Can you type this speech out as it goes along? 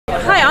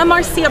I'm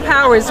Marcia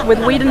Powers with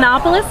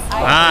Whedonopolis.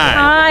 Hi.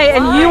 Hi,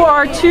 and you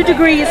are 2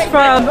 degrees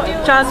from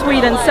Joss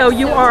Whedon, so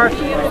you are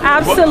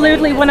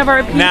absolutely one of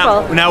our people.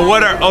 Now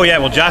what are? Oh yeah,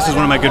 well Joss is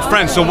one of my good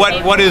friends. So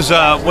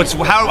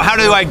how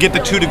do I get the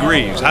 2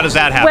 degrees? How does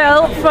that happen?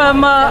 Well,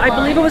 from I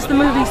believe it was the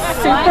movie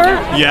Super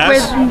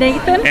with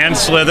Nathan and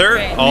Slither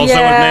also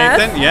with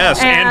Nathan.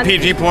 Yes, and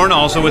PG Porn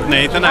also with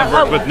Nathan. I've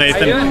worked with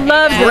Nathan.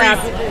 Love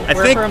that. I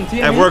think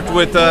I've worked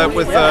with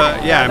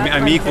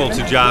I'm equal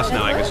to Joss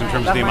now, I guess, in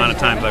terms of the amount of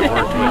times I've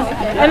worked with.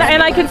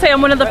 And I can say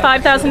I'm one of the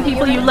 5,000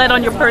 people you led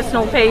on your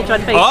personal page on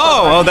Facebook.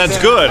 Oh,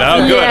 that's good.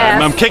 Oh, good. Yes.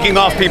 I'm kicking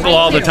off people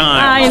all the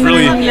time.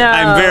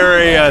 I'm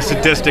very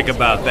sadistic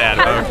about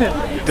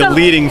that.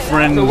 Deleting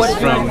friends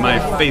from my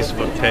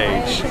Facebook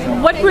page.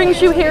 What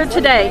brings you here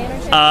today?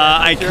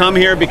 I come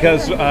here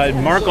because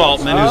Mark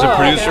Altman, who's a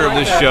producer of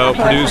this show,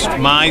 produced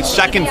my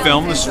second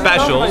film, The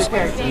Specials,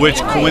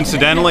 which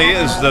coincidentally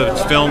is the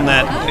film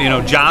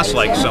that Joss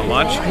likes so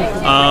much.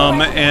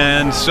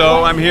 And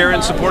so I'm here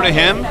in support of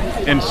him,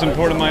 in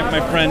support of my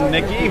friend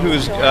Nikki,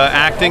 who's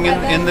acting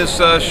in this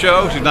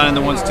show. She's not in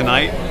the ones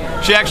tonight.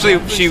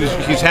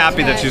 She's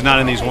happy that she's not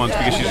in these ones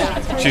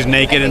because she's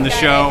naked in the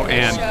show,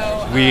 and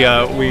we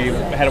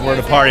had a word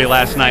of party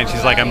last night.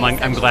 She's like, I'm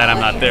glad I'm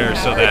not there,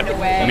 so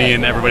that me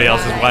and everybody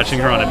else is watching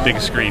her on a big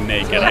screen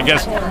naked. I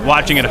guess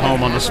watching at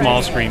home on the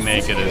small screen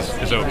naked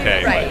is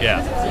okay, but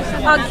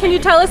yeah. Can you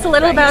tell us a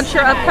little about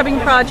your upcoming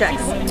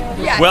projects?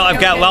 Well, I've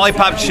got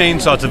Lollipop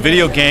Chainsaw. It's a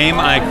video game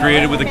I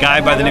created with a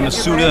guy by the name of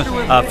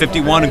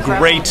Suda51, a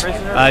great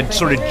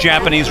sort of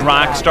Japanese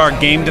rock star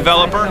game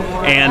developer.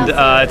 And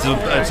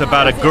it's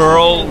about a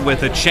girl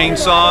with a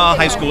chainsaw,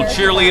 high school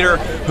cheerleader,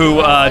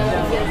 who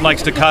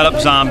likes to cut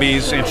up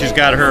zombies, and she's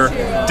got her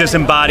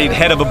disembodied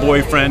head of a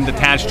boyfriend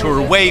attached to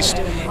her waist,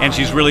 and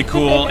she's really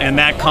cool. And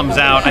that comes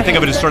out, I think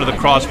of it as sort of the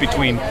cross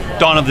between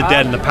Dawn of the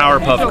Dead and the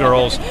Powerpuff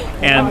Girls,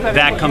 and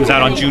that comes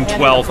out on June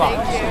 12th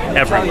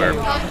everywhere.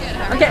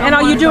 Okay, and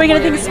are you doing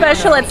anything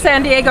special at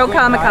San Diego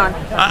Comic-Con?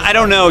 I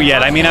don't know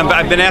yet. I mean,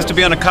 I've been asked to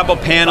be on a couple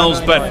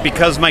panels, but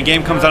because my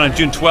game comes out on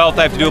June 12th,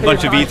 I have to do a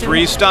bunch of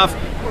E3 stuff.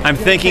 I'm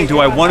thinking, do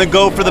I want to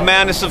go for the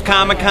madness of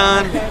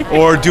Comic-Con,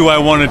 or do I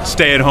want to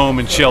stay at home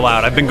and chill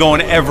out? I've been going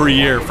every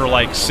year for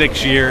like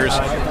 6 years,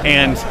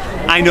 and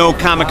I know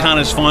Comic-Con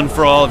is fun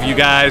for all of you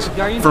guys.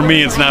 For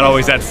me, it's not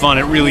always that fun.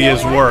 It really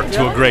is work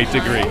to a great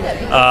degree.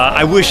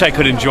 I wish I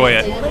could enjoy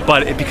it,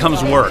 but it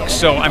becomes work.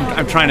 So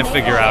I'm trying to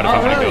figure out if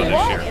I'm going to go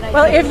this year.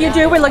 Well, if you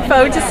do, we look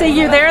forward to see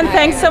you there, and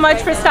thanks so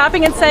much for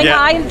stopping and saying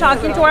hi and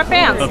talking to our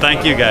fans. Well,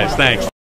 thank you guys. Thanks.